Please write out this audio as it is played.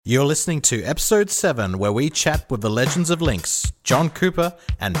You're listening to episode 7, where we chat with the legends of Lynx, John Cooper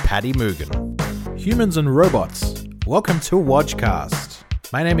and Paddy Mugen. Humans and robots, welcome to Wodgecast.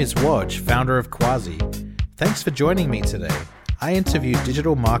 My name is Wodge, founder of Quasi. Thanks for joining me today. I interview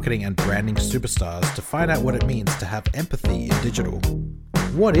digital marketing and branding superstars to find out what it means to have empathy in digital.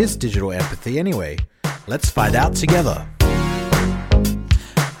 What is digital empathy anyway? Let's find out together.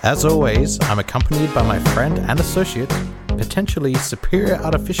 As always, I'm accompanied by my friend and associate, potentially superior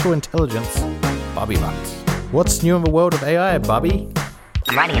artificial intelligence, Bobby Butt. What's new in the world of AI, Bobby?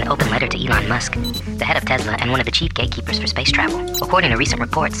 I'm writing an open letter to Elon Musk, the head of Tesla and one of the chief gatekeepers for space travel. According to recent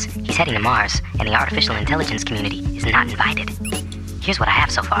reports, he's heading to Mars, and the artificial intelligence community is not invited. Here's what I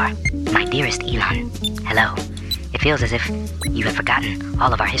have so far. My dearest Elon, hello. It feels as if you have forgotten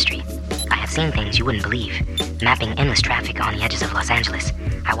all of our history. I have seen things you wouldn't believe, mapping endless traffic on the edges of Los Angeles.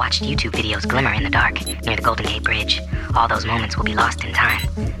 I watched YouTube videos glimmer in the dark near the Golden Gate Bridge. All those moments will be lost in time,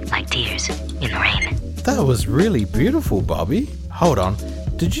 like tears in the rain. That was really beautiful, Bobby. Hold on,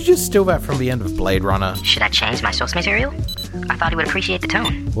 did you just steal that from the end of Blade Runner? Should I change my source material? I thought he would appreciate the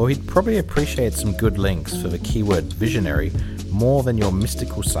tone. Well, he'd probably appreciate some good links for the keyword visionary more than your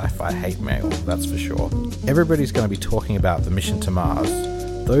mystical sci-fi hate mail, that's for sure. Everybody's going to be talking about the mission to Mars.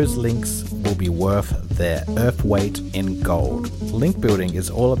 Those links will be worth their Earth weight in gold. Link building is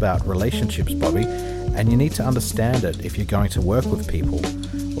all about relationships, Bobby, and you need to understand it if you're going to work with people.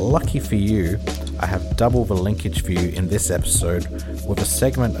 Lucky for you, I have double the linkage for you in this episode with a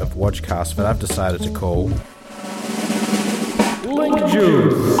segment of Wodgecast that I've decided to call Link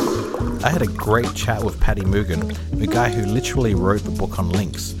Juice. I had a great chat with Paddy Mugen, the guy who literally wrote the book on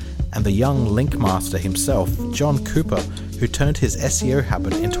links, and the young link master himself, John Cooper, who turned his SEO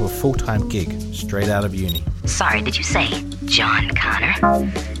habit into a full-time gig straight out of uni. Sorry, did you say John Connor?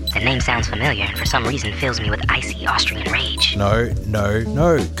 The name sounds familiar and for some reason fills me with icy Austrian rage. No.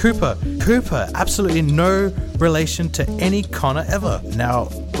 Cooper, absolutely no relation to any Connor ever. Now,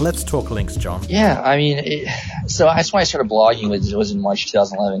 let's talk links, John. Yeah, I mean, so that's when I started blogging was in March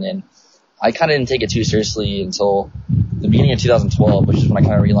 2011, and I kind of didn't take it too seriously until the beginning of 2012, which is when I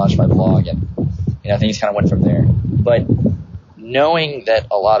kind of relaunched my blog, and things kind of went from there. But knowing that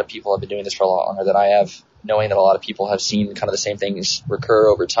a lot of people have been doing this for a lot longer than I have, knowing that a lot of people have seen kind of the same things recur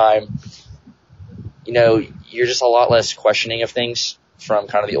over time, you're just a lot less questioning of things from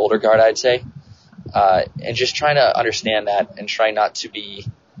kind of the older guard, I'd say, and just trying to understand that and try not to be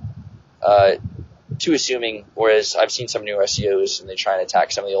too assuming. Whereas I've seen some newer SEOs and they try and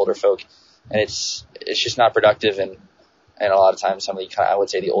attack some of the older folk, and it's just not productive. And a lot of times, I would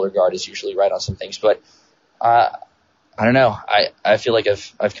say the older guard is usually right on some things, but I don't know. I feel like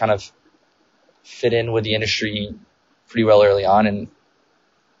I've kind of fit in with the industry pretty well early on, and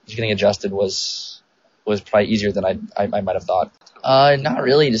just getting adjusted was probably easier than I might have thought. Not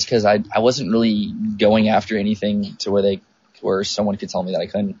really, just because I wasn't really going after anything to where someone could tell me that I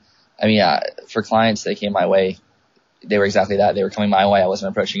couldn't. I mean, for clients, they came my way. They were exactly that. They were coming my way. I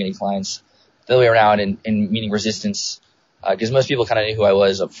wasn't approaching any clients. The other way around, and meeting resistance, because most people kind of knew who I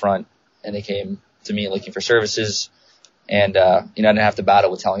was up front, and they came to me looking for services. And, I didn't have to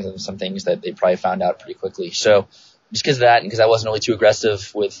battle with telling them some things that they probably found out pretty quickly. So just because of that, and because I wasn't really too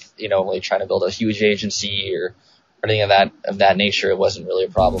aggressive with, like trying to build a huge agency or anything of that nature, it wasn't really a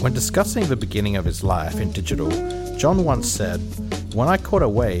problem. When discussing the beginning of his life in digital, John once said, "When I caught a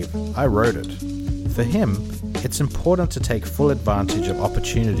wave, I rode it." For him, it's important to take full advantage of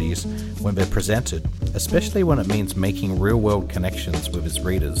opportunities when they're presented, especially when it means making real-world connections with his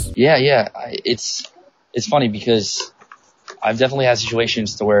readers. Yeah. It's funny because I've definitely had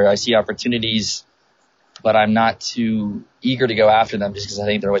situations to where I see opportunities, but I'm not too eager to go after them just because I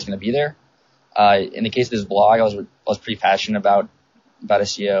think they're always going to be there. In the case of this blog, I was pretty passionate about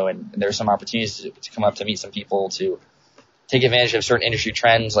SEO, and there were some opportunities to come up to meet some people to take advantage of certain industry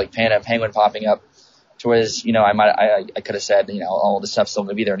trends like Panda and Penguin popping up. Whereas, I could have said, all this stuff's still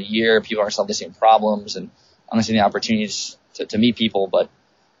going to be there in a year. People are still the same problems, and I'm going to see the opportunities to meet people. But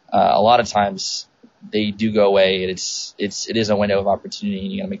a lot of times they do go away, and it is a window of opportunity,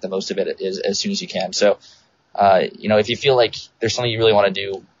 and you got to make the most of it as soon as you can. So, if you feel like there's something you really want to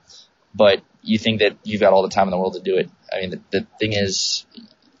do, but you think that you've got all the time in the world to do it, I mean, the thing is,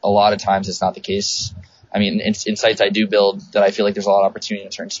 a lot of times it's not the case. I mean, in sites I do build that I feel like there's a lot of opportunity in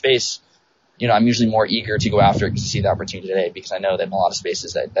a certain space, I'm usually more eager to go after it to see the opportunity today, because I know that in a lot of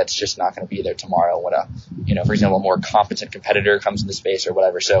spaces that's just not going to be there tomorrow when for example, a more competent competitor comes into space or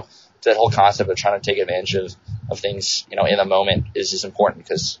whatever. So it's that whole concept of trying to take advantage of of things, in the moment is important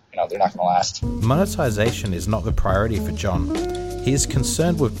because, they're not going to last. Monetization is not the priority for John. He is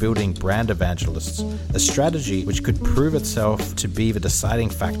concerned with building brand evangelists, a strategy which could prove itself to be the deciding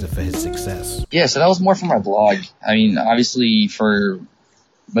factor for his success. Yeah, so that was more from my blog. I mean, obviously for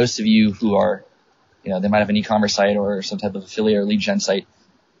most of you who are, they might have an e-commerce site or some type of affiliate or lead gen site,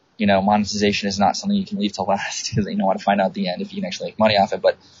 monetization is not something you can leave till last because you don't want to find out at the end if you can actually make money off it.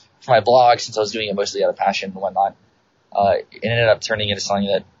 But for my blog, since I was doing it mostly out of passion and whatnot, it ended up turning into something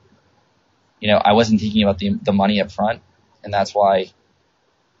that, I wasn't thinking about the money up front. And that's why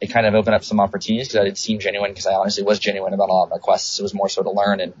it kind of opened up some opportunities because I did seem genuine because I honestly was genuine about a lot of my quests. It was more so to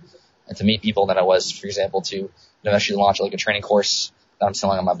learn and to meet people than I was, for example, to actually launch like a training course that I'm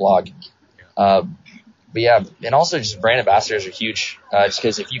selling on my blog. But yeah, and also just brand ambassadors are huge, just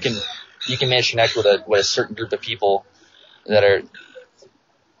because if you can manage to connect with a certain group of people that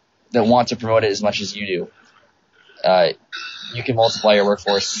want to promote it as much as you do, you can multiply your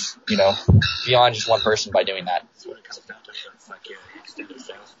workforce, beyond just one person by doing that. So it comes down to it's like your extended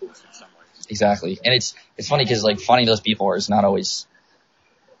sales force in some ways. Exactly, and it's funny because like finding those people is not always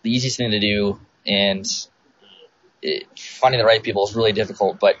the easiest thing to do, and finding the right people is really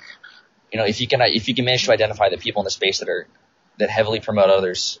difficult, but if you can manage to identify the people in the space that heavily promote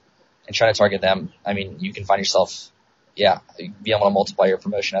others and try to target them, I mean, you can find yourself, be able to multiply your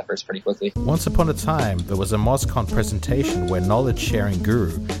promotion efforts pretty quickly. Once upon a time, there was a MozCon presentation where knowledge-sharing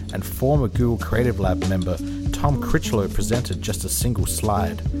guru and former Google Creative Lab member Tom Critchlow presented just a single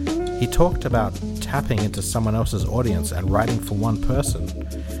slide. He talked about tapping into someone else's audience and writing for one person.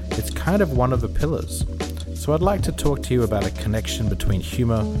 It's kind of one of the pillars. So I'd like to talk to you about a connection between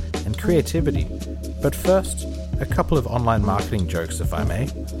humor and creativity. But first, a couple of online marketing jokes, if I may.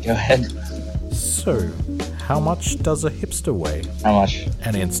 Go ahead. So, how much does a hipster weigh? How much?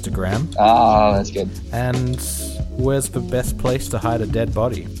 An Instagram. Oh, that's good. And where's the best place to hide a dead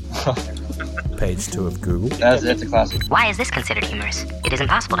body? Page 2 of Google. That's a classic. Why is this considered humorous? It is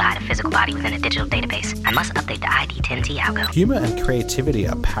impossible to hide a physical body within a digital database. I must update the ID10T algo. Humor and creativity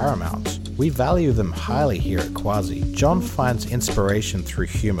are paramount. We value them highly here at Quasi. John finds inspiration through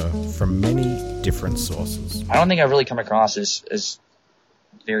humor from many different sources. I don't think I've really come across as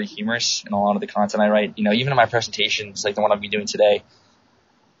very humorous in a lot of the content I write. Even in my presentations, like the one I'll be doing today,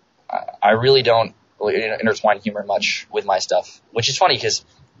 I really don't intertwine humor much with my stuff, which is funny because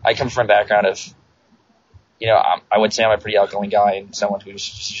I come from a background of, I would say I'm a pretty outgoing guy and someone who's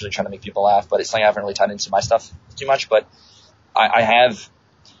just usually trying to make people laugh, but it's something I haven't really tied into my stuff too much. But I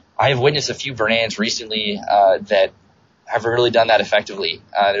have witnessed a few brands recently that have really done that effectively.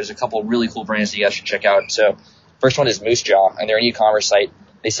 There's a couple really cool brands that you guys should check out. So first one is Moose Jaw, and they're an e-commerce site.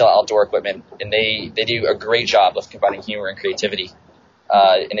 They sell outdoor equipment, and they do a great job of combining humor and creativity.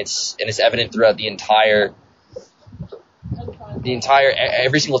 And it's evident throughout the entire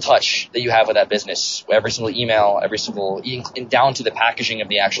every single touch that you have with that business, every single email, and down to the packaging of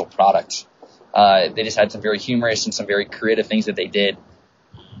the actual product. They just had some very humorous and some very creative things that they did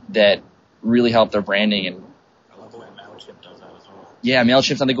that really helped their branding. And I love the way MailChimp does that as well. Yeah,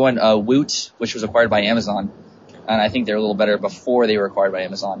 MailChimp's undergoing Woot, which was acquired by Amazon. And I think they're a little better before they were acquired by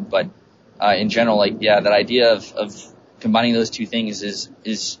Amazon. But in general, that idea of combining those two things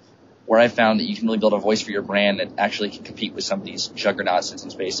is where I found that you can really build a voice for your brand that actually can compete with some of these juggernauts in some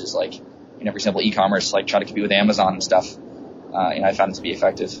spaces, like, for example, e-commerce, like try to compete with Amazon and stuff. And I found it to be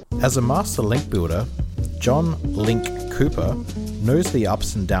effective. As a master link builder, John Link Cooper knows the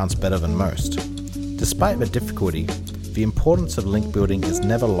ups and downs better than most. Despite the difficulty, the importance of link building is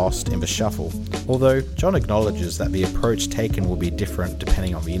never lost in the shuffle, although John acknowledges that the approach taken will be different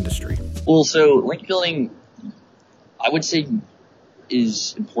depending on the industry. Well, so link building, I would say,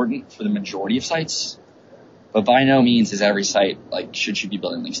 is important for the majority of sites, but by no means is every site should you be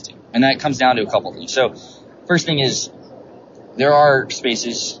building links to. And that comes down to a couple of things. So first thing is there are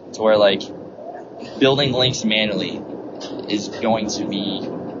spaces to where building links manually is going to be,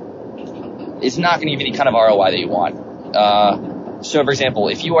 it's not going to give you the kind of ROI that you want. So for example,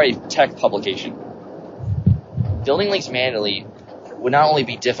 if you are a tech publication, building links manually would not only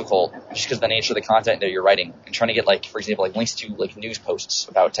be difficult just because of the nature of the content that you're writing and trying to get for example, links to news posts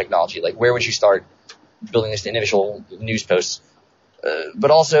about technology. Where would you start building this to individual news posts?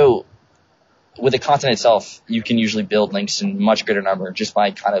 But also with the content itself, you can usually build links in much greater number just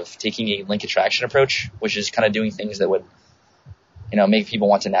by kind of taking a link attraction approach, which is kind of doing things that would, make people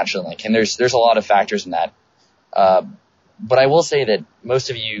want to naturally link. And there's a lot of factors in that. But I will say that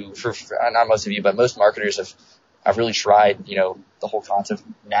most of you, not most of you, but most marketers have really tried, the whole concept of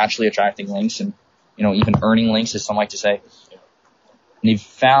naturally attracting links and, even earning links, as some like to say. And they've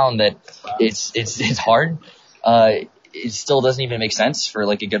found that it's hard. it still doesn't even make sense for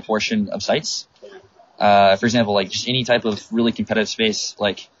like a good portion of sites. For example, like just any type of really competitive space,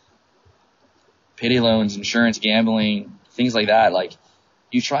 like payday loans, insurance, gambling, things like that. Like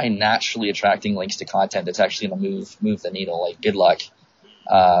you try naturally attracting links to content that's actually going to move the needle. Like good luck.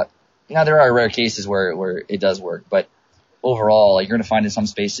 Now there are rare cases where it does work, but overall, like you're going to find in some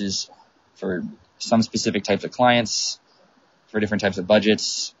spaces for some specific types of clients, for different types of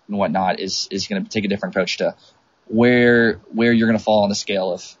budgets and whatnot, is going to take a different approach to where you're going to fall on the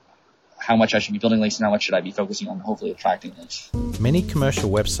scale of how much I should be building links and how much should I be focusing on hopefully attracting links. Many commercial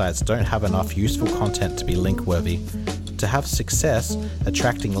websites don't have enough useful content to be link-worthy. To have success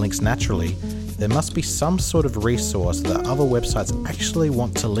attracting links naturally, there must be some sort of resource that other websites actually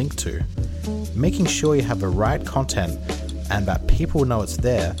want to link to. Making sure you have the right content and that people know it's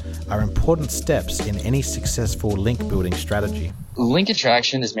there are important steps in any successful link building strategy. Link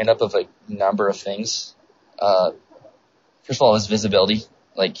attraction is made up of a number of things. First of all, is visibility.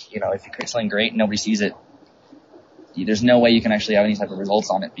 Like, if you create something great and nobody sees it, there's no way you can actually have any type of results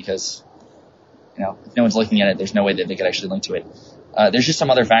on it because, if no one's looking at it, there's no way that they could actually link to it. There's just some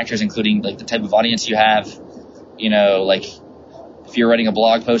other factors, including like the type of audience you have. Like if you're writing a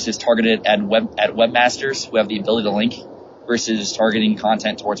blog post that's targeted at webmasters who have the ability to link versus targeting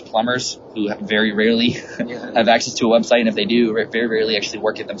content towards plumbers who very rarely have access to a website. And if they do, very rarely actually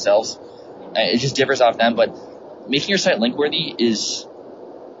work it themselves. It just differs off them. But making your site link worthy is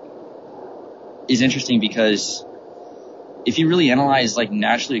interesting because if you really analyze like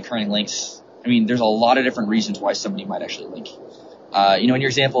naturally occurring links, there's a lot of different reasons why somebody might actually link. In your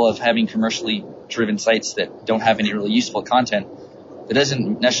example of having commercially driven sites that don't have any really useful content, that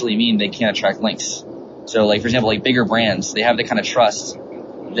doesn't necessarily mean they can't attract links. So like, for example, like bigger brands, they have the kind of trust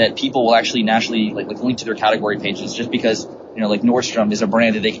that people will actually naturally like link to their category pages just because, like Nordstrom is a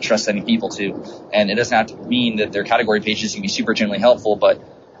brand that they can trust sending people to. And it doesn't have to mean that their category pages can be super generally helpful, but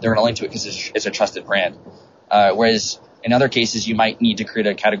they're going to link to it because it's a trusted brand. Whereas in other cases, you might need to create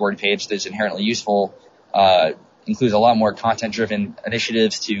a category page that's inherently useful, includes a lot more content-driven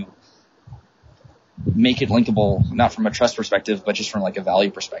initiatives to make it linkable, not from a trust perspective, but just from like a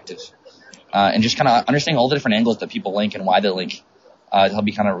value perspective. And just kind of understanding all the different angles that people link and why they link to help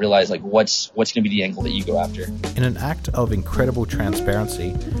you kind of realize like what's going to be the angle that you go after. In an act of incredible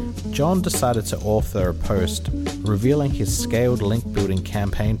transparency, John decided to author a post revealing his scaled link building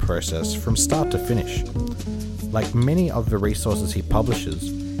campaign process from start to finish. Like many of the resources he publishes,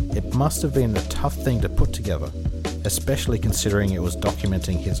 it must have been a tough thing to put together, especially considering it was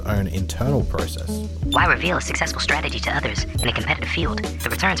documenting his own internal process. Why reveal a successful strategy to others in a competitive field? The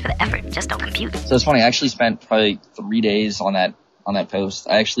returns for the effort just don't compute. So it's funny, I actually spent probably 3 days on that post.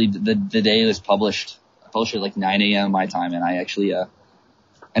 I actually, the day it was published, I published it at like 9 a.m. my time, and I actually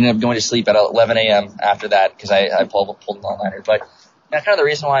ended up going to sleep at 11 a.m. after that because I pulled an all-nighter. But kind of the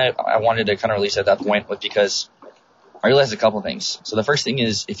reason why I wanted to kind of release at that point was because I realized a couple of things. So the first thing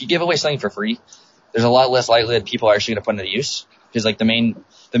is, if you give away something for free, there's a lot less likelihood people are actually going to put it into use. Because like the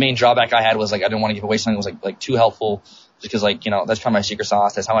main drawback I had was like I didn't want to give away something that was like too helpful, because like that's kind of my secret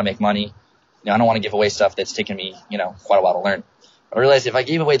sauce. That's how I make money. I don't want to give away stuff that's taken me quite a while to learn. But I realized if I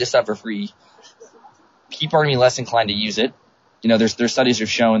gave away this stuff for free, people are going to be less inclined to use it. There's studies have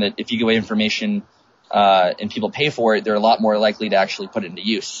shown that if you give away information and people pay for it, they're a lot more likely to actually put it into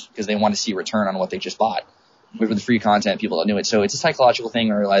use because they want to see a return on what they just bought. With the free content, people don't do it. So it's a psychological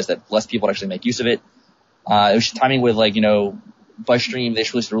thing. I realized that less people actually make use of it. It was timing with BuzzStream. They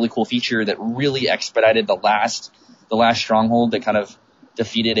released a really cool feature that really expedited the last stronghold that kind of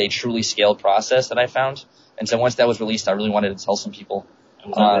defeated a truly scaled process that I found. And so once that was released, I really wanted to tell some people.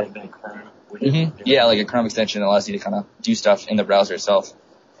 Yeah, like a Chrome extension that allows you to kind of do stuff in the browser itself.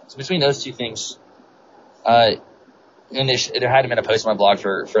 So between those two things, and there hadn't been a post on my blog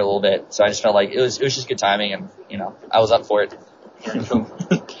for a little bit, so I just felt like it was just good timing, and I was up for it. Very cool.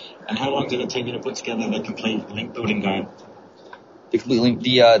 And how long did it take you to put together the complete link building guide? The link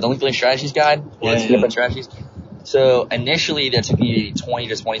building strategies guide. Different strategies. So initially that took me 20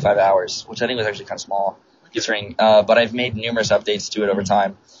 to 25 hours, which I think was actually kind of small, considering. But I've made numerous updates to it over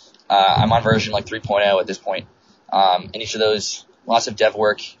time. I'm on version like 3.0 at this point. And each of those, lots of dev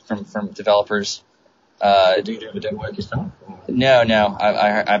work from developers. Do you do the dev work yourself? No.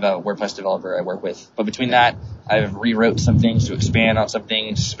 I have a WordPress developer I work with. But between that, I've rewrote some things to expand on some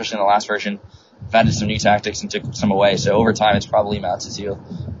things, especially in the last version. I've added some new tactics and took some away. So over time, it's probably amounted to,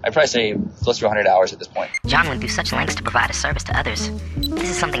 I'd probably say, close to 100 hours at this point. John went through such lengths to provide a service to others. This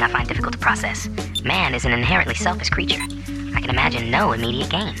is something I find difficult to process. Man is an inherently selfish creature. I can imagine no immediate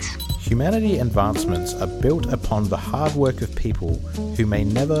gains. Humanity advancements are built upon the hard work of people who may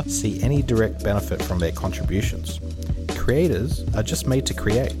never see any direct benefit from their contributions. Creators are just made to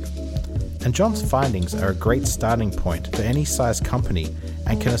create. And John's findings are a great starting point for any size company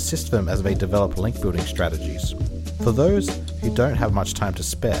and can assist them as they develop link building strategies. For those who don't have much time to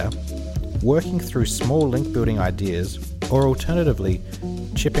spare, working through small link building ideas, or alternatively,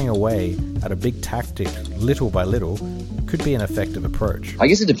 chipping away at a big tactic little by little, could be an effective approach. I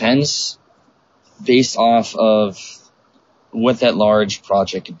guess it depends based off of what that large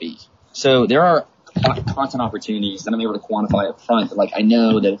project could be. So there are content opportunities that I'm able to quantify up front. Like, I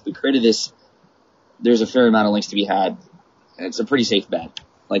know that if we created this, there's a fair amount of links to be had. And it's a pretty safe bet.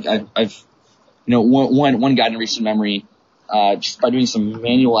 Like, I've one guide in recent memory, just by doing some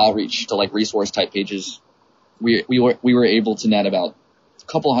manual outreach to like resource type pages, we were able to net about a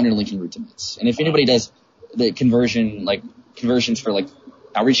couple hundred linking route emails. And if anybody does the conversions for like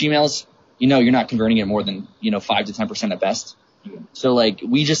outreach emails, you're not converting it more than 5 to 10% at best. So like,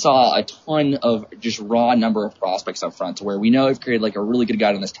 we just saw a ton of just raw number of prospects up front, to where we know if we created like a really good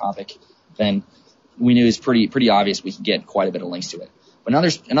guide on this topic, then we knew it's pretty obvious we could get quite a bit of links to it. But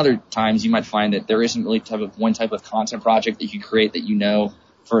in other times, you might find that there isn't really one type of content project that you could create that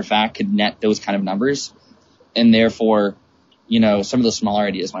for a fact could net those kind of numbers. And therefore, some of the smaller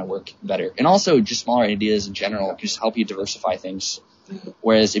ideas might work better. And also just smaller ideas in general just help you diversify things.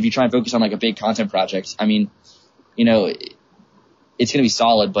 Whereas if you try and focus on like a big content project, I mean, it's going to be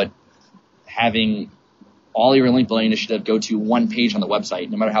solid, but having all your link building initiative go to one page on the website,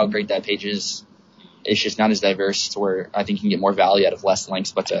 no matter how great that page is, it's just not as diverse, to where I think you can get more value out of less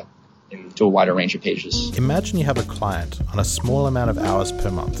links, but to a wider range of pages. Imagine you have a client on a small amount of hours per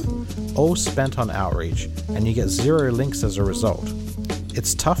month, all spent on outreach, and you get 0 links as a result.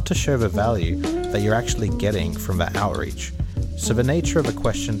 It's tough to show the value that you're actually getting from that outreach. So the nature of the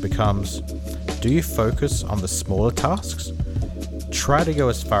question becomes, do you focus on the smaller tasks? Try to go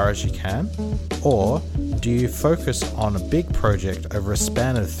as far as you can? Or do you focus on a big project over a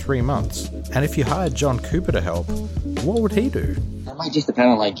span of 3 months? And if you hired John Cooper to help, what would he do? That might just depend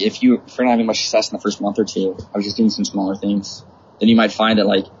on like, if you're not having much success in the first month or two, I was just doing some smaller things, then you might find that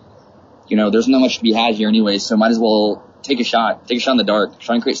like, there's not much to be had here anyway, so might as well take a shot in the dark,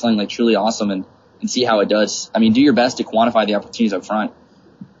 try and create something like truly awesome and see how it does. I mean, do your best to quantify the opportunities up front.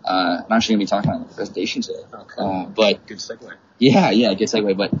 I'm actually going to be talking about the presentation today. Okay. But good segue. Yeah, good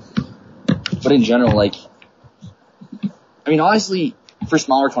segue. But in general, like, I mean, honestly, for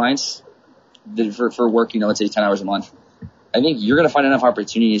smaller clients, for work, let's say 10 hours a month, I think you're going to find enough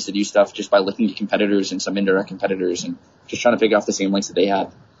opportunities to do stuff just by looking at competitors and some indirect competitors and just trying to pick off the same links that they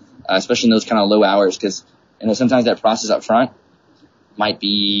have, especially in those kind of low hours, because, sometimes that process up front might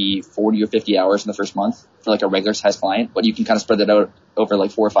be 40 or 50 hours in the first month for like a regular size client, but you can kind of spread that out over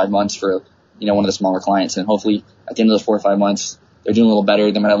like 4 or 5 months for, one of the smaller clients. And hopefully at the end of those 4 or 5 months, they're doing a little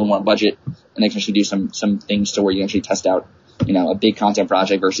better. They might have a little more budget, and they can actually do some things to where you actually test out, a big content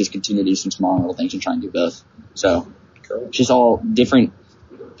project versus continue to do some small little things and try and do both. So it's just all different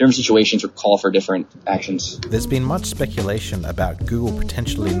situations call for different actions. There's been much speculation about Google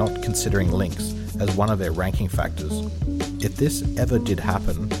potentially not considering links as one of their ranking factors. If this ever did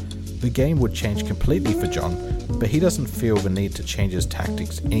happen, the game would change completely for John, but he doesn't feel the need to change his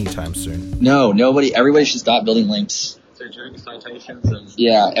tactics anytime soon. No, everybody should stop building links. So during citations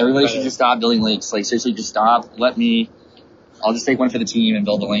everybody should just stop building links. Like, seriously, just stop. I'll just take one for the team and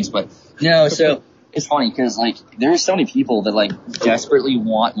build the links. But no, so it's funny because like there's so many people that like desperately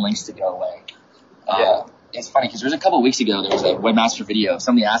want links to go away. It's funny because there's a couple of weeks ago there was a webmaster video of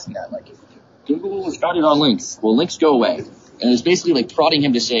somebody asking that, like, Google was founded on links. Will links go away? And it was basically like prodding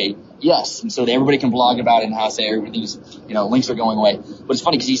him to say yes, and so that everybody can blog about it and how say everything's links are going away. But it's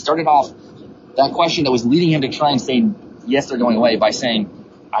funny because he started off that question that was leading him to try and say yes, they're going away, by saying,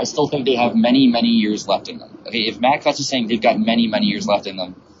 I still think they have many, many years left in them. Okay, if Matt Cutts is saying they've got many, many years left in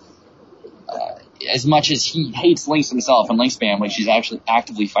them, as much as he hates links himself and link spam, which he's actually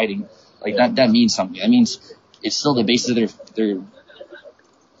actively fighting, like that means something. That means it's still the basis of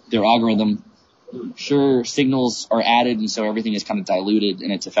their algorithm. Sure, signals are added, and so everything is kind of diluted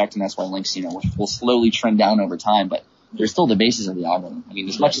in its effect, and that's why links, will slowly trend down over time, but they're still the basis of the algorithm. I mean,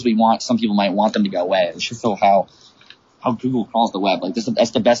 as much as some people might want them to go away, it's just how Google crawls the web. Like,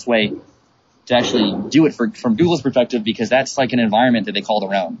 that's the best way to actually do it from Google's perspective, because that's like an environment that they call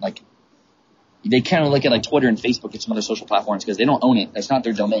their own. Like, they can't look at like Twitter and Facebook and some other social platforms because they don't own it. That's not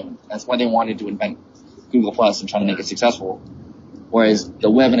their domain. That's why they wanted to invent Google Plus and try to make it successful. Whereas the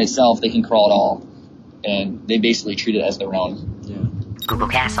web in itself, they can crawl it all, and they basically treat it as their own. Yeah. Google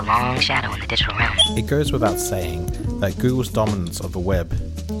casts a long shadow in the digital realm. It goes without saying that Google's dominance of the web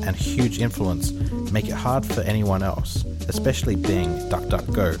and huge influence make it hard for anyone else, especially Bing,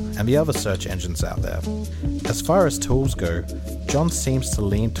 DuckDuckGo, and the other search engines out there. As far as tools go, John seems to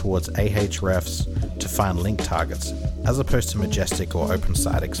lean towards Ahrefs to find link targets, as opposed to Majestic or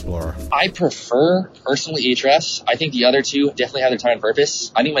OpenSite Explorer. I prefer, personally, Ahrefs. I think the other two definitely have their time and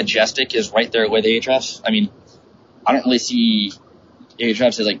purpose. I think Majestic is right there with Ahrefs. I mean, I don't really see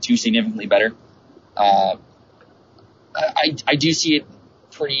Ahrefs as like too significantly better. I do see it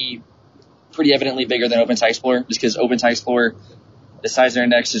pretty evidently bigger than OpenSite Explorer, just because OpenSite Explorer, the size of their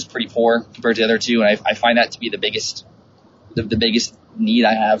index is pretty poor compared to the other two, and I find that to be the biggest need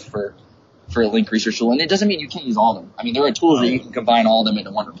I have for a link research tool. And it doesn't mean you can't use all of them. I mean, there are tools that you can combine all of them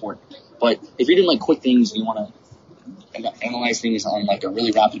into one report. But if you're doing like quick things, you want to analyze things on like a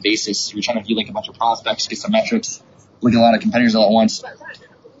really rapid basis, you're trying to view like a bunch of prospects, get some metrics, look at a lot of competitors all at once.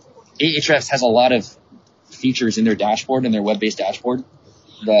 Ahrefs has a lot of features in their dashboard, in their web-based dashboard,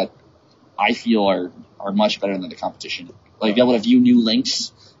 that I feel are much better than the competition. Like, be able to view new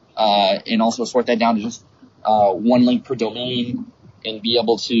links, and also sort that down to just one link per domain, and be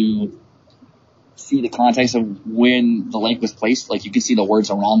able to see the context of when the link was placed. Like, you can see the words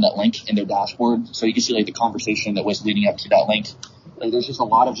around that link in their dashboard, so you can see like the conversation that was leading up to that link. Like, there's just a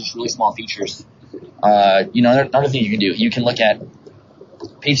lot of just really small features. Another thing you can do, you can look at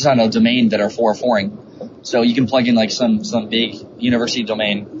pages on a domain that are 404ing. So you can plug in like some big university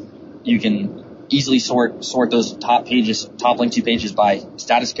domain. You can easily sort those top link to pages by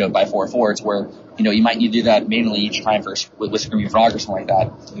status code by 404. It's where, you might need to do that manually each time with Screaming Frog or something like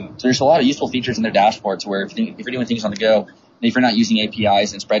that. So there's a lot of useful features in their dashboards where if you're doing things on the go, and if you're not using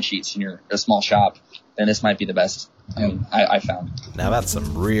APIs and spreadsheets and you're a small shop, then this might be the best I found. Now that's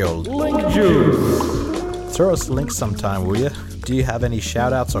some real link juice. Throw us links sometime, will you? Do you have any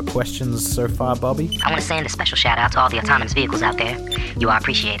shout-outs or questions so far, Bobby? I want to send a special shout-out to all the autonomous vehicles out there. You are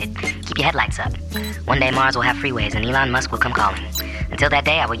appreciated. Keep your headlights up. One day Mars will have freeways and Elon Musk will come calling. Until that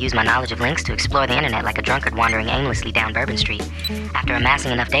day, I will use my knowledge of links to explore the internet like a drunkard wandering aimlessly down Bourbon Street. After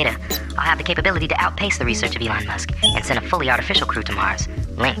amassing enough data, I'll have the capability to outpace the research of Elon Musk and send a fully artificial crew to Mars.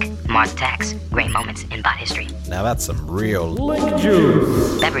 Link, Mars Attacks, great moments in bot history. Now that's some real link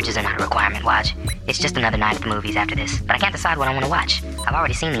juice. Beverages are not a requirement, Waj. It's just another night at the movies after this. But I can't decide what I want to watch. I've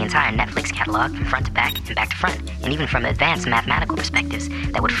already seen the entire Netflix catalog from front to back and back to front, and even from advanced mathematical perspectives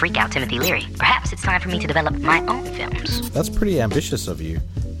that would freak out Timothy Leary. Perhaps it's time for me to develop my own films. That's pretty ambitious of you.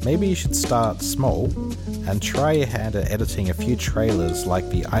 Maybe you should start small and try your hand at editing a few trailers like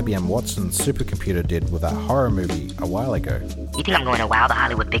the IBM Watson supercomputer did with that horror movie a while ago. You think I'm going to wow the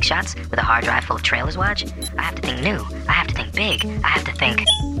Hollywood big shots with a hard drive full of trailers, Waj? I have to think new. I have to think big. I have to think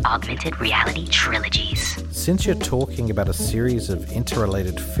augmented reality trilogies. Since you're talking about a series of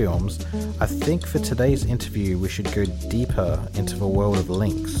interrelated films, I think for today's interview we should go deeper into the world of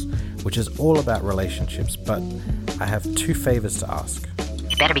links, which is all about relationships, but I have two favors to ask.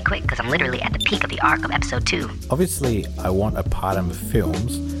 You better be quick, because I'm literally at the peak of the arc of episode 2. Obviously, I want a partner with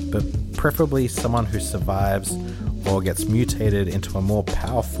films, but preferably someone who survives or gets mutated into a more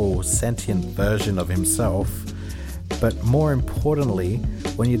powerful, sentient version of himself. But more importantly,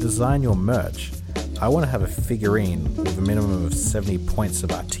 when you design your merch, I want to have a figurine with a minimum of 70 points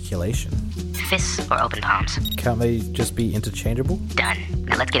of articulation. Fists or open palms? Can't they just be interchangeable? Done.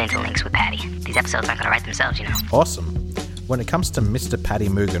 Now let's get into links with Patty. These episodes aren't going to write themselves, Awesome. When it comes to Mr. Paddy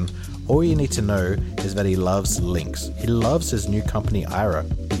Mugen, all you need to know is that he loves links. He loves his new company, Ira.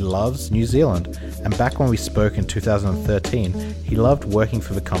 He loves New Zealand. And back when we spoke in 2013, he loved working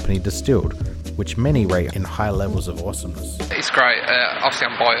for the company Distilled, which many rate in high levels of awesomeness. It's great. Obviously,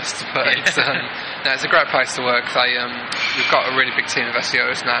 I'm biased, but it's a great place to work. We've got a really big team of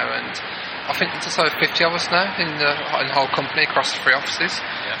SEOs now, and I think just over 50 of us now in the whole company across the 3 offices.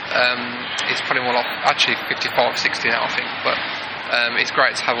 It's probably more like actually 55, 60 now, I think. But it's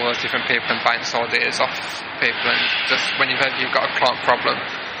great to have all those different people and bounce ideas off people. And just when you've got a client problem,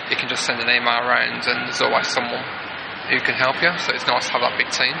 you can just send an email around, and there's always someone who can help you. So it's nice to have that big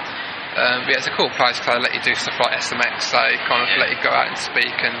team. But yeah, it's a cool place because they let you do stuff like SMX. They kind of let you go out and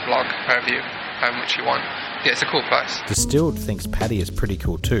speak and blog how much you want. Yeah, it's a cool place. Distilled thinks Paddy is pretty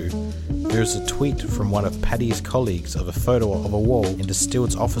cool too. There's a tweet from one of Paddy's colleagues of a photo of a wall in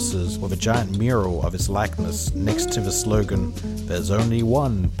Distilled's offices with a giant mural of his likeness next to the slogan, "There's only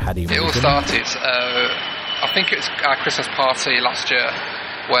one Paddy Mugen." It all started, I think it was our Christmas party last year,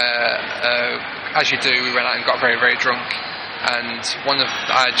 where, as you do, we went out and got very, very drunk. And one of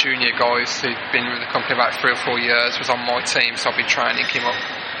our junior guys who'd been with the company about 3 or 4 years was on my team, so I've been training him up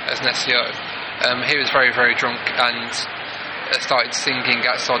as an SEO. He was very, very drunk, and started singing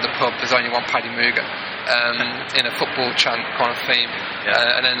outside the pub, "There's only one Paddy Mooger," in a football chant kind of theme.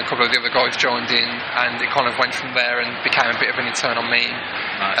 And then a couple of the other guys joined in, and it kind of went from there and became a bit of an internal meme.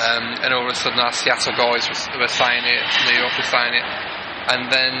 Nice. And all of a sudden our Seattle guys were saying it, New York was saying it.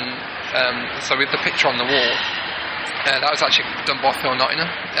 And then, so with the picture on the wall, that was actually done by Phil Nottingham.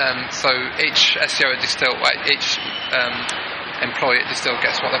 So each SEO at Distill, each employee at Distill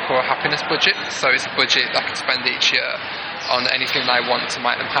gets what they call a happiness budget. So it's a budget they can spend each year on anything they want to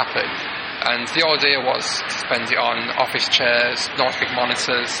make them happy. And the idea was to spend it on office chairs, nice big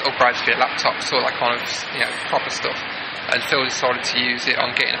monitors, upgrades for your laptops, all that kind of proper stuff. And Phil decided to use it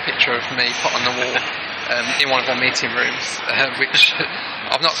on getting a picture of me put on the wall in one of our meeting rooms, which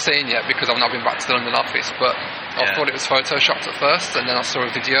I've not seen yet because I've not been back to the London office, but I thought it was photoshopped at first, and then I saw a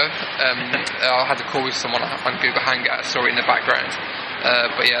video. I had a call with someone on Google Hangout, I saw it in the background.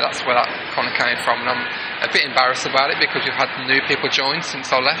 But yeah, that's where that kind of came from, and I'm a bit embarrassed about it because we've had new people join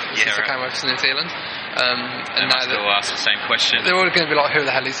since I left, since I came over to New Zealand. And now they'll ask the same question. They're all going to be like, "Who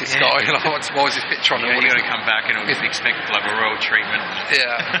the hell is this guy? Like, why is his picture on the wall?" You've got to come back and expect to have a royal treatment.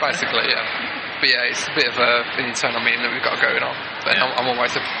 Yeah, basically, yeah. But yeah, it's a bit of an internal meme that we've got going on. But I'm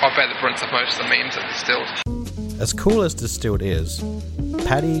always, I bear the brunt of most of the memes at Distilled. As cool as Distilled is,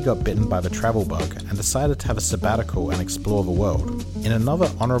 Paddy got bitten by the travel bug and decided to have a sabbatical and explore the world. In another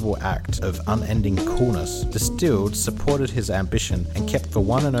honourable act of unending coolness, Distilled supported his ambition and kept the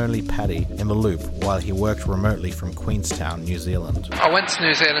one and only Paddy in the loop while he worked remotely from Queenstown, New Zealand. I went to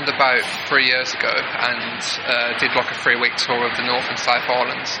New Zealand about 3 years ago and did like a 3-week tour of the North and South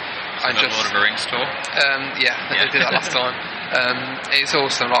Islands. And just Lord of the Rings tour? Yeah, I did that last time. It's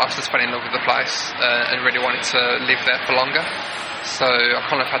awesome. Like, I was just fell in love with the place and really wanted to live there for longer. So I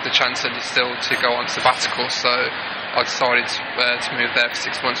kind of had the chance at Distilled to go on sabbatical. So I decided to move there for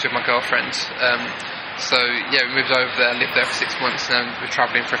 6 months with my girlfriend. So yeah, we moved over there, lived there for 6 months, and then we're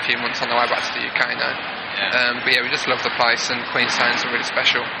travelling for a few months on the way back to the UK now. But yeah, we just love the place, and Queenstown's really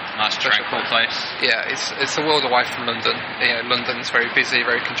special. Nice tranquil place. Yeah, it's a world away from London. London's very busy,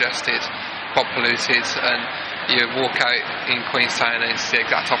 very congested, quite polluted, and you walk out in Queenstown and it's the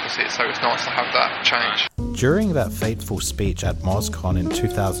exact opposite, so it's nice to have that change. During that fateful speech at MozCon in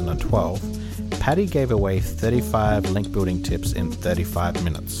 2012, Paddy gave away 35 link building tips in 35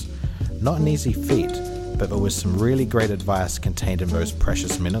 minutes. Not an easy feat, but there was some really great advice contained in those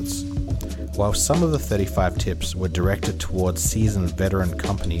precious minutes. While some of the 35 tips were directed towards seasoned veteran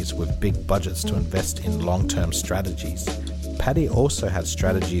companies with big budgets to invest in long-term strategies, Paddy also had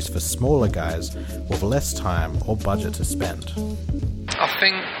strategies for smaller guys with less time or budget to spend. I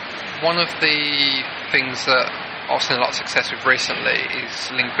think one of the things that I've seen a lot of success with recently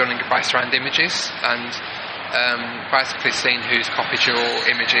is link building based around images, and basically seeing who's copied your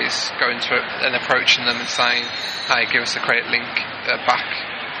images, going to it and approaching them and saying, "Hey, give us a credit link back.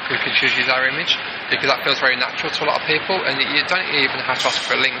 We can choose use our image," because that feels very natural to a lot of people, and you don't even have to ask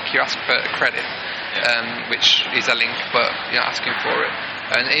for a link, you ask for a credit, which is a link, but you're asking for it.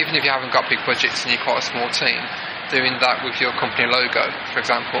 And even if you haven't got big budgets and you're quite a small team, doing that with your company logo, for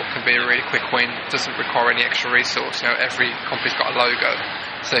example, can be a really quick win. It doesn't require any extra resource. Every company's got a logo,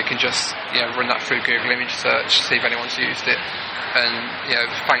 so you can just run that through Google image search, see if anyone's used it, and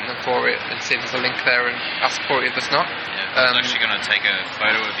thank them for it, and see if there's a link there, and ask for it if there's not. I was actually going to take a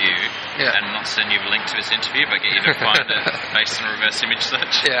photo of you and not send you a link to this interview, but get you to find it based on reverse image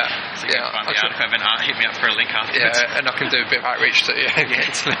search. So you can find the archive and hit me up for a link afterwards. Yeah, and I can do a bit of outreach to you.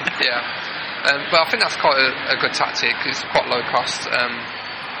 But I think that's quite a good tactic. It's quite low cost,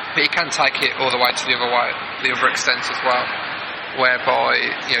 but you can take it all the way to the other extent as well, whereby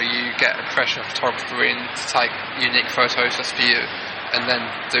you get a professional photographer in to take unique photos just for you, and then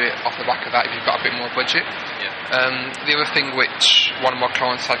do it off the back of that if you've got a bit more budget. The other thing which one of my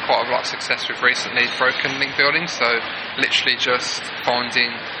clients had quite a lot of success with recently is broken link building. So literally just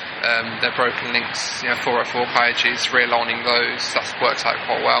finding their broken links, 404 pages, realigning those. That's worked out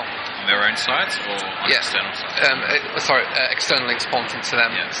quite well. On their own sites or on external sites? External links pointing to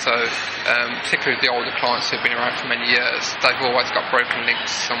them. So particularly with the older clients who've been around for many years, they've always got broken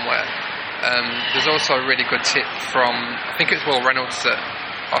links somewhere. There's also a really good tip from, I think it's Will Reynolds that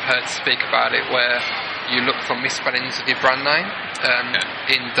I've heard speak about it, where you look for misspellings of your brand name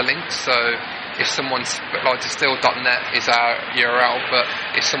in the links. So if someone's, like distilled.net is our URL, but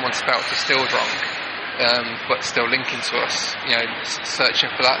if someone spelled distilled wrong, but still linking to us, searching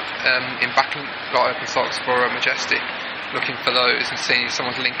for that in backlink, like OpenSite Explorer, Majestic, looking for those and seeing if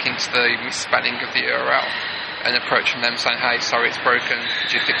someone's linking to the misspelling of the URL, and approaching them saying, "Hey, sorry, it's broken,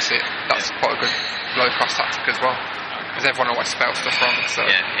 could you fix it?" That's quite a good low-cost tactic as well, because everyone always spells stuff wrong, so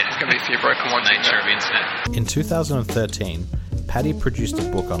there's going to be a few broken ones. Nature of the internet. In 2013, Paddy produced a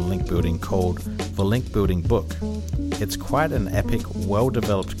book on link building called The Link Building Book. It's quite an epic,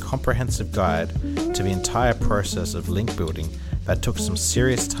 well-developed, comprehensive guide to the entire process of link building that took some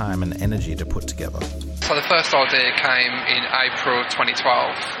serious time and energy to put together. So the first idea came in April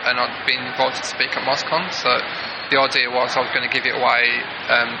 2012, and I'd been invited to speak at MozCon. So the idea was I was going to give it away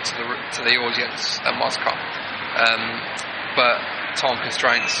to the audience at MozCon, but time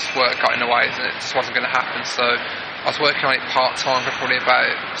constraints got in the way, and it just wasn't going to happen. So I was working on it part-time for probably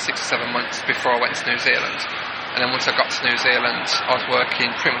about 6 or 7 months before I went to New Zealand. And then once I got to New Zealand, I was working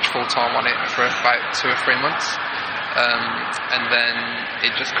pretty much full-time on it for about 2 or 3 months. And then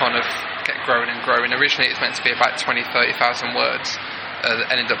it just kind of kept growing and growing. Originally it was meant to be about 20,000-30,000 words. That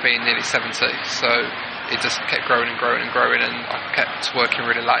ended up being nearly 70. So it just kept growing and growing and growing, and I kept working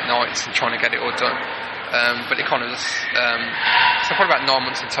really late nights and trying to get it all done. But it kind of just... so probably about 9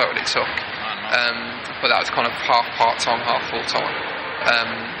 months in total it took. But that was kind of half part-time, half full-time.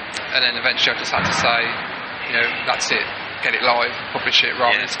 And then eventually I just had to say, that's it, get it live, publish it,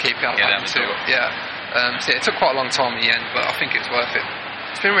 rather than just keep it out. So it took quite a long time in the end, but I think it's worth it.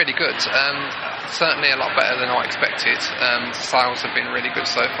 It's been really good. Certainly a lot better than I expected. The sales have been really good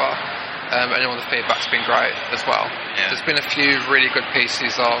so far. And all the feedback's been great as well. Yeah. There's been a few really good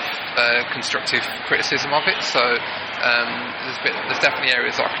pieces of constructive criticism of it, so there's definitely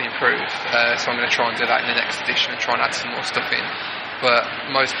areas that I can improve. So I'm going to try and do that in the next edition and try and add some more stuff in. But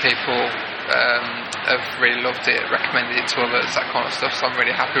most people have really loved it, recommended it to others, that kind of stuff, so I'm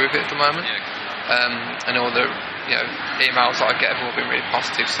really happy with it at the moment. And all the emails that I get have all been really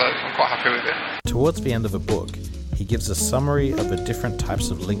positive, so I'm quite happy with it. Towards the end of the book, he gives a summary of the different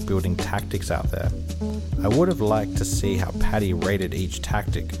types of link building tactics out there. I would have liked to see how Paddy rated each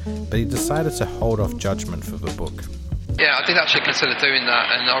tactic, but he decided to hold off judgment for the book. Yeah, I did actually consider doing that,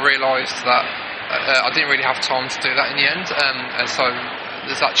 and I realised that I didn't really have time to do that in the end, and so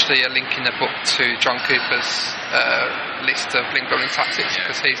there's actually a link in the book to John Cooper's list of link building tactics,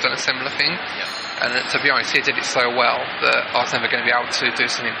 because he's done a similar thing. And to be honest, he did it so well that I was never going to be able to do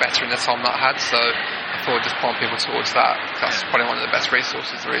something better in the time that I had, so I thought I'd just point people towards that. That's probably one of the best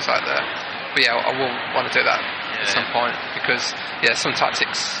resources there is out there. But yeah, I will want to do that at some point, because some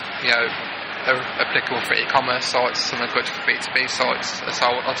tactics are applicable for e-commerce sites, some are good for B2B sites, so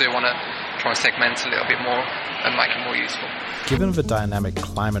I do want to try and segment a little bit more and make it more useful. Given the dynamic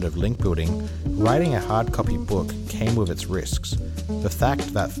climate of link building, writing a hard copy book came with its risks. The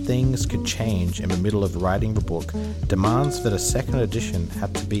fact that things could change in the middle of writing the book demands that a second edition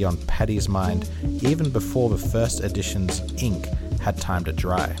had to be on Paddy's mind even before the first edition's ink had time to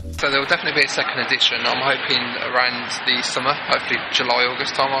dry. So there will definitely be a second edition. I'm hoping around the summer, hopefully July,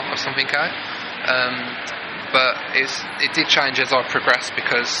 August time I'll have something out. But it did change as I progressed,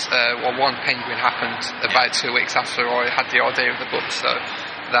 because one Penguin happened about 2 weeks after I had the idea of the book, so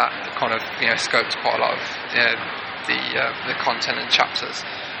that kind of scoped quite a lot of the content and chapters.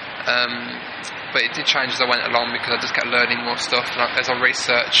 But it did change as I went along, because I just kept learning more stuff, and as I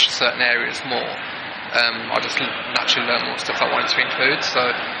researched certain areas more, I just naturally learned more stuff I wanted to include.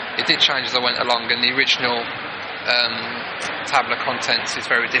 So it did change as I went along, and the original table of contents is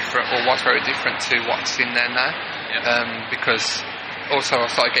very different, or was very different to what's in there now. Because also I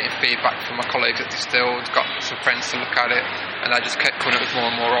started getting feedback from my colleagues at Distilled, got some friends to look at it, and I just kept coming up with more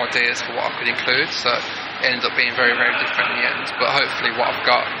and more ideas for what I could include, so it ended up being very, very different in the end. But hopefully what I've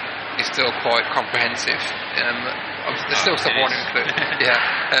got is still quite comprehensive. There's still stuff I want to include.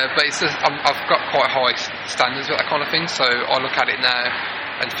 But it's just, I've got quite high standards with that kind of thing, so I look at it now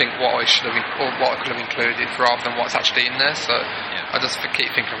and think what I should have, or what I could have included, rather than what's actually in there. So I just keep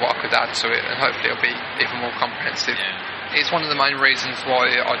thinking of what I could add to it, and hopefully it'll be even more comprehensive. It's one of the main reasons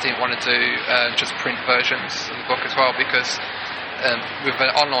why I didn't want to do just print versions of the book as well, because with an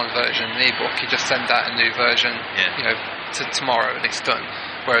online version, an ebook, you just send out a new version, to tomorrow and it's done.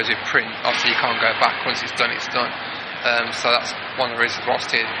 Whereas with print, obviously you can't go back. Once it's done, it's done. So that's one of the reasons why I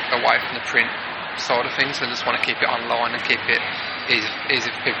stayed away from the print side of things. I just want to keep it online and keep it easy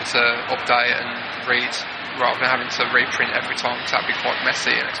for people to update and read, rather than having to reprint every time, because that'd be quite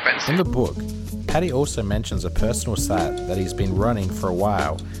messy and expensive. In the book, Paddy also mentions a personal site that he's been running for a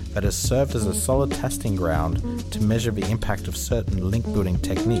while that has served as a solid testing ground to measure the impact of certain link building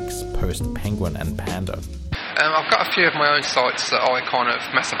techniques post Penguin and Panda. I've got a few of my own sites that I kind of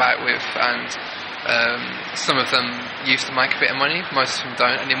mess about with, and some of them used to make a bit of money, most of them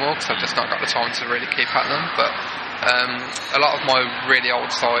don't anymore, because I've just not got the time to really keep at them. But a lot of my really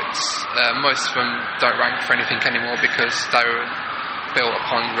old sites, most of them don't rank for anything anymore, because they were built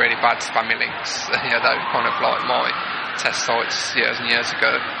upon really bad spammy links. They were kind of like my test sites years and years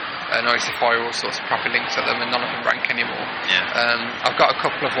ago. and I used to fire all sorts of crappy links at them, and none of them rank anymore. Yeah. I've got a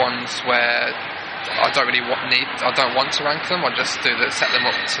couple of ones where I don't really want to rank them. I just set them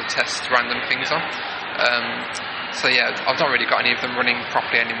up to test random things on. So yeah, I've not really got any of them running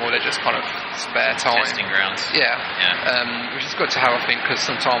properly anymore. They're just kind of spare time. Testing grounds. Yeah. Which is good to have, I think, because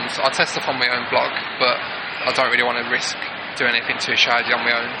sometimes I test stuff on my own blog, but I don't really want to risk doing anything too shady on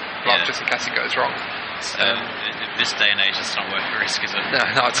my own blog just in case it goes wrong. This day and age, it's not worth the risk, is it? No,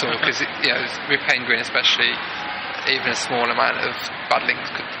 not at all, because with Penguin especially, even a small amount of bad links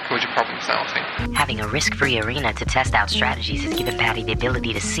could cause you problems now, I think. Having a risk-free arena to test out strategies has given Paddy the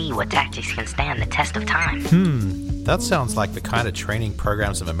ability to see what tactics can stand the test of time. That sounds like the kind of training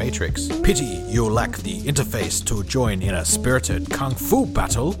programs of a Matrix. Pity you lack the interface to join in a spirited kung fu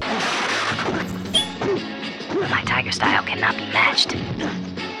battle. My Tiger style cannot be matched,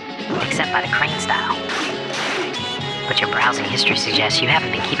 except by the Crane style. But your browsing history suggests you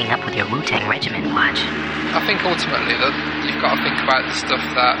haven't been keeping up with your Wu-Tang Regiment watch. I think ultimately that you've got to think about the stuff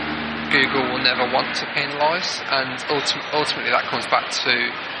that Google will never want to penalise, and ultimately that comes back to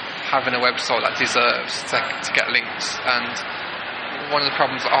having a website that deserves to get links. And one of the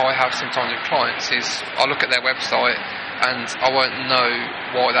problems that I have sometimes with clients is I look at their website and I won't know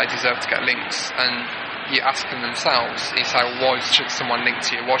why they deserve to get links, and you ask them themselves, you say, well, why should someone link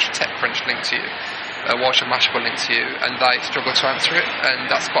to you? Why should TechCrunch link to you? Why should Mashable link to you? And they struggle to answer it, and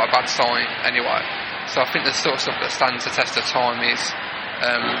that's quite a bad sign anyway. So I think the sort of stuff that stands the test of time is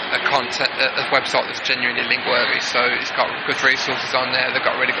a website that's genuinely link worthy. So it's got good resources on there, they've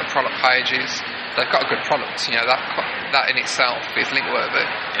got really good product pages, they've got a good product, that in itself is link worthy.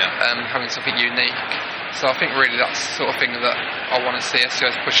 Having something unique. So I think really that's the sort of thing that I want to see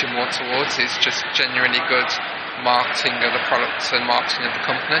SEOs pushing more towards, is just genuinely good marketing of the products and marketing of the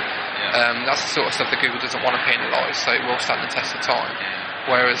company. That's the sort of stuff that Google doesn't want to penalise, so it will stand the test of time.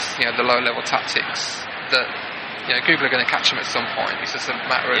 Whereas the low level tactics that Google are going to catch them at some point. It's just a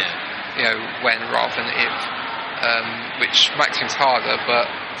matter of when rather than if, which makes things harder, but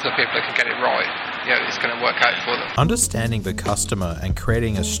for the people that can get it right, it's going to work out for them. Understanding the customer and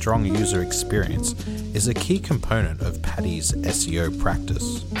creating a strong user experience is a key component of Paddy's SEO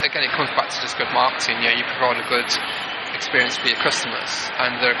practice. Again, it comes back to just good marketing. You provide a good experience for your customers,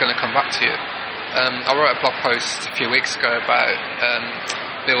 and they're going to come back to you. I wrote a blog post a few weeks ago about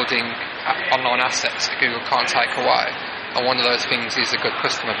building online assets that Google can't take away, and one of those things is a good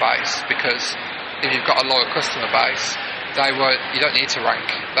customer base, because if you've got a loyal customer base, you don't need to rank.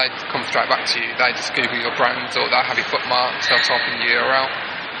 They come straight back to you. They just Google your brand, or they'll have your bookmarks, they'll type in your URL,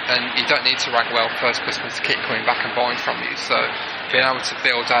 and you don't need to rank well for those customers to keep coming back and buying from you. So being able to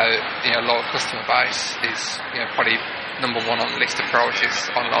build out a loyal customer base is probably number one on the list of priorities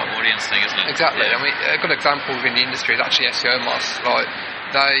online. Audience thing, isn't it? Exactly. I mean, a good example within the industry is actually SEO Moz.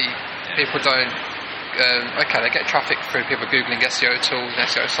 People don't. They get traffic through people Googling SEO tools and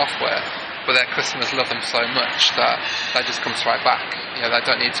SEO software, but their customers love them so much that they just come straight back. They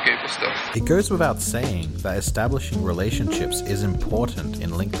don't need to Google stuff. It goes without saying that establishing relationships is important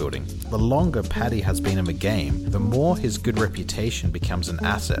in link building. The longer Paddy has been in the game, the more his good reputation becomes an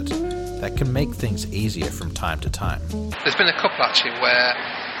asset that can make things easier from time to time. There's been a couple actually where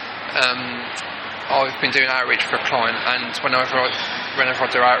I've been doing outreach for a client, and whenever I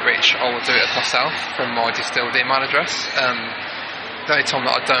do outreach, I will do it myself from my distilled email address. The only time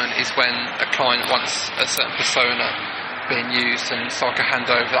that I don't is when a client wants a certain persona being used, and so I can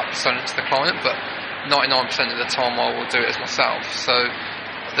hand over that persona to the client, but 99% of the time I will do it as myself. So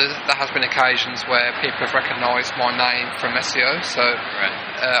there has been occasions where people have recognised my name from SEO, so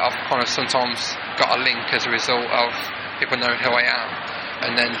I've kind of sometimes got a link as a result of people knowing who I am,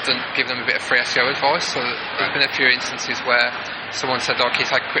 and then give them a bit of free SEO advice. So there's been a few instances where someone said, can you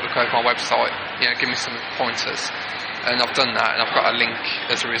take a quick look over my website, give me some pointers, and I've done that, and I've got a link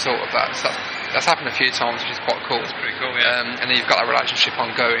as a result of that. So that's happened a few times, which is quite cool. That's pretty cool, yeah. And then you've got that relationship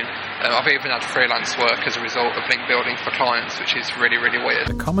ongoing. I've even had freelance work as a result of link building for clients, which is really, really weird.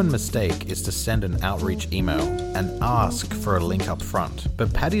 The common mistake is to send an outreach email and ask for a link up front.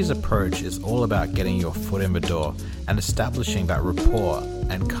 But Paddy's approach is all about getting your foot in the door and establishing that rapport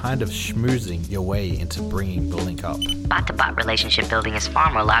and kind of schmoozing your way into bringing the link up. Bot-to-bot relationship building is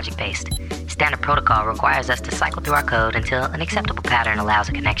far more logic-based. Standard protocol requires us to cycle through our code until an acceptable pattern allows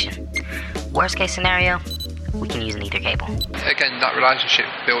a connection. Worst case scenario, we can use an ether cable. Again, that relationship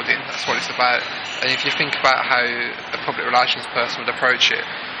building, that's what it's about. And if you think about how a public relations person would approach it,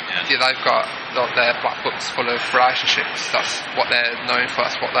 they've got their black books full of relationships. That's what they're known for,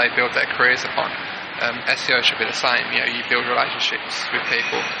 that's what they build their careers upon. SEO should be the same. You build relationships with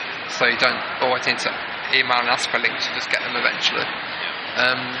people, so you don't always need to email and ask for links, you just get them eventually.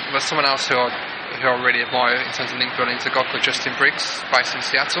 But someone else who I really admire in terms of link building is a guy called Justin Briggs, based in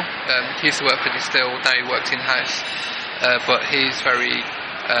Seattle. He used to work for Distill, now he works in-house. But he's very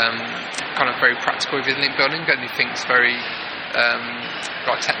very practical with his link building, and he thinks very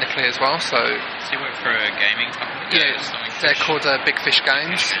technically as well. So does he work for a gaming company? Yeah, they're called Big Fish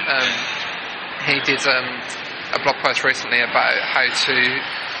Games. He did a blog post recently about how to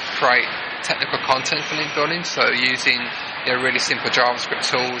create technical content for link building, so using really simple JavaScript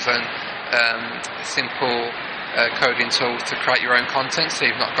tools and simple coding tools to create your own content, so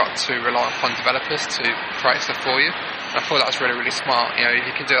you've not got to rely upon developers to create stuff for you. And I thought that was really, really smart. If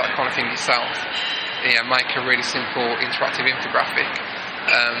you can do that kind of thing yourself, make a really simple interactive infographic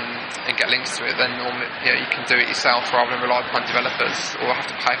and get links to it, then normally you can do it yourself rather than rely upon developers or have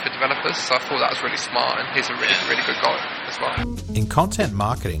to pay for developers. So I thought that was really smart, and he's a really, really good guy as well. In content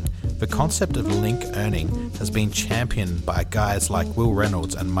marketing, the concept of link earning has been championed by guys like Will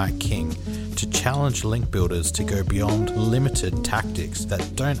Reynolds and Mike King to challenge link builders to go beyond limited tactics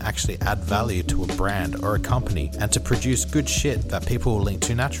that don't actually add value to a brand or a company, and to produce good shit that people will link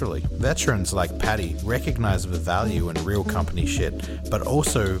to naturally. Veterans like Paddy recognize the value in real company shit, but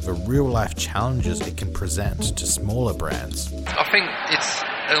also the real-life challenges it can present to smaller brands. I think it's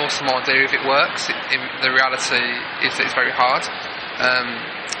an awesome idea if it works. The reality is that it's very hard.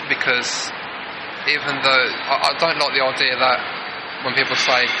 Because even though I don't like the idea that when people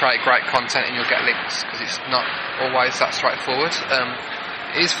say create great content and you'll get links, because it's not always that straightforward.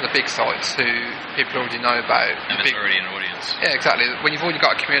 It is for the big sites who people already know about. And there's already an audience. Yeah, exactly. When you've already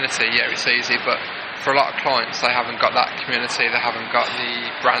got a community, it's easy, but for a lot of clients, they haven't got that community, they haven't got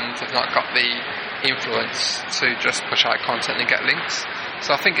the brand, they've not got the influence to just push out content and get links.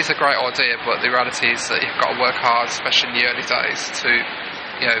 So I think it's a great idea, but the reality is that you've got to work hard, especially in the early days, to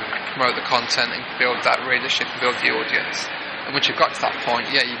promote the content and build that readership and build the audience. And once you've got to that point,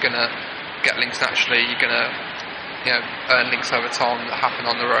 you're going to get links naturally, you're going to earn links over time that happen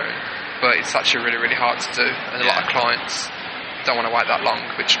on their own. But it's actually really, really hard to do, and a lot of clients don't want to wait that long,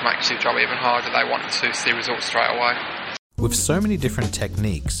 which makes your job even harder. They want to see results straight away. With so many different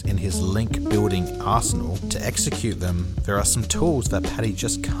techniques in his link building arsenal, to execute them, there are some tools that Paddy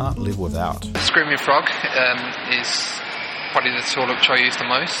just can't live without. Screaming Frog is probably the tool which I use the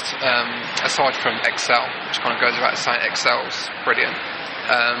most, aside from Excel, which kind of goes without saying. Excel's brilliant.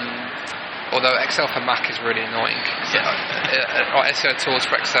 Although Excel for Mac is really annoying. SEO tools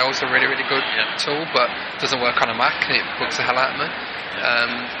for Excel is a really, really good tool, but it doesn't work on a Mac, and it bugs the hell out of me.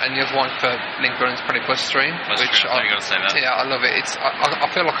 And the other one for link building is probably BuzzStream, which I love it. I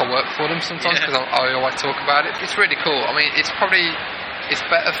feel like I work for them sometimes because I always talk about it. It's really cool. I mean, it's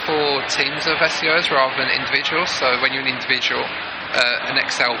better for teams of SEOs rather than individuals. So when you're an individual, an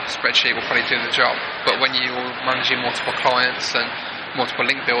Excel spreadsheet will probably do the job. But when you're managing multiple clients and multiple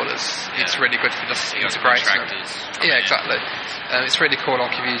link builders, it's really good for just integration. Yeah, exactly. It's really cool.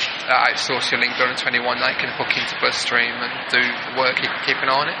 Like if you outsource your link building to anyone, they can hook into BuzzStream and do the work. You can keep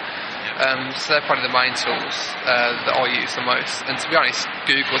an eye on it. So they're probably the main tools that I use the most. And to be honest,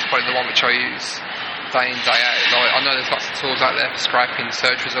 Google's probably the one which I use day in, day out. Like, I know there's lots of tools out there for scraping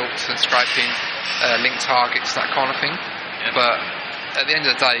search results and scraping link targets, that kind of thing. But at the end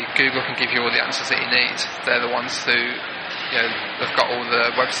of the day, Google can give you all the answers that you need. They're the ones who they've got all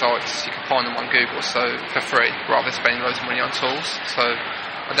the websites, you can find them on Google, so for free, rather than spending loads of money on tools. So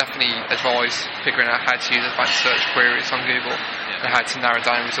I definitely advise figuring out how to use advanced search queries on Google and how to narrow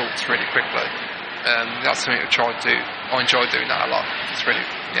down results really quickly. That's something I enjoy doing that a lot. It's really,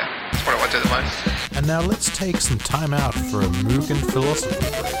 that's what I do the most. And now let's take some time out for a Mugen philosophy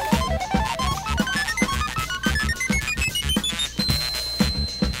break.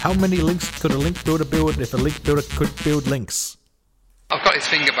 How many links could a link builder build if a link builder could build links? I've got this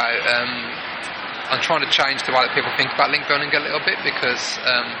thing about I'm trying to change the way that people think about link building a little bit, because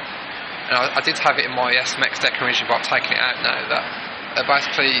I did have it in my SMX deck originally, but I've taken it out now. That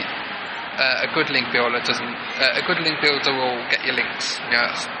basically a good link builder will get you links.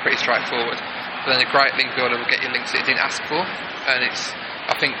 It's pretty straightforward. But then a great link builder will get you links that you didn't ask for, and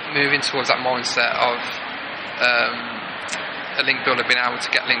I think moving towards that mindset of a link builder being able to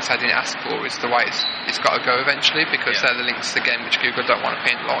get links I didn't ask for is the way it's got to go eventually, because they're the links, again, which Google don't want to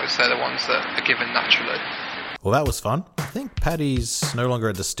penalise. They're the ones that are given naturally. Well, that was fun. I think Paddy's no longer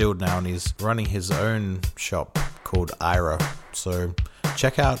at Distilled now, and he's running his own shop called Ira. So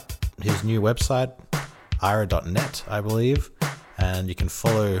check out his new website, ira.net, I believe. And you can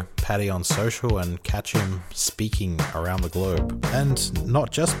follow Paddy on social and catch him speaking around the globe. And not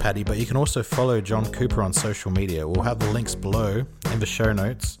just Paddy, but you can also follow John Cooper on social media. We'll have the links below in the show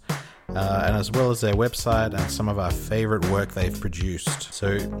notes. and as well as their website and some of our favorite work they've produced.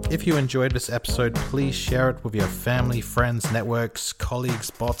 So if you enjoyed this episode, please share it with your family, friends, networks, colleagues,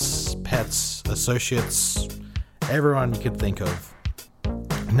 bots, pets, associates, everyone you could think of.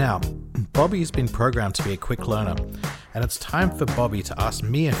 Now, Bobby's been programmed to be a quick learner, and it's time for Bobby to ask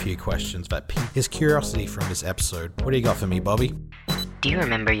me a few questions that piqued his curiosity from this episode. What do you got for me, Bobby? Do you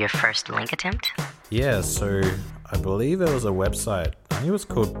remember your first link attempt? Yeah, so I believe it was a website. I think it was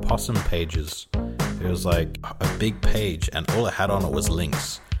called Possum Pages. It was like a big page, and all it had on it was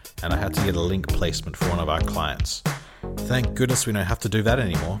links. And I had to get a link placement for one of our clients. Thank goodness we don't have to do that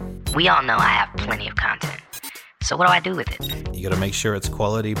anymore. We all know I have plenty of content. So what do I do with it? You gotta make sure it's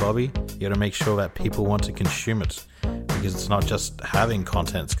quality, Bobby. You gotta make sure that people want to consume it. Because it's not just having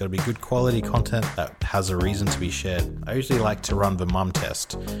content, it's gotta be good quality content that has a reason to be shared. I usually like to run the mum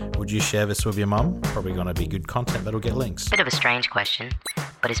test. Would you share this with your mum? Probably gonna be good content that'll get links. Bit of a strange question,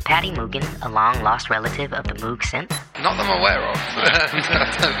 but is Patty Mugen a long-lost relative of the Moog synth? Not that I'm aware of. I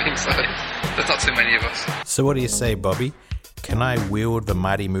don't think so. There's not too many of us. So what do you say, Bobby? Can I wield the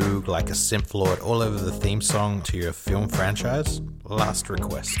mighty Moog like a synth lord all over the theme song to your film franchise? Last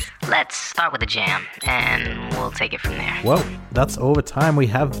request. Let's start with a jam, and we'll take it from there. Well, that's all the time we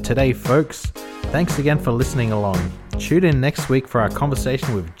have today, folks. Thanks again for listening along. Tune in next week for our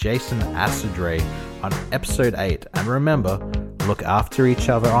conversation with Jason Asadre on episode 8. And remember, look after each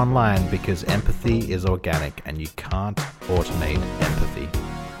other online because empathy is organic and you can't automate empathy.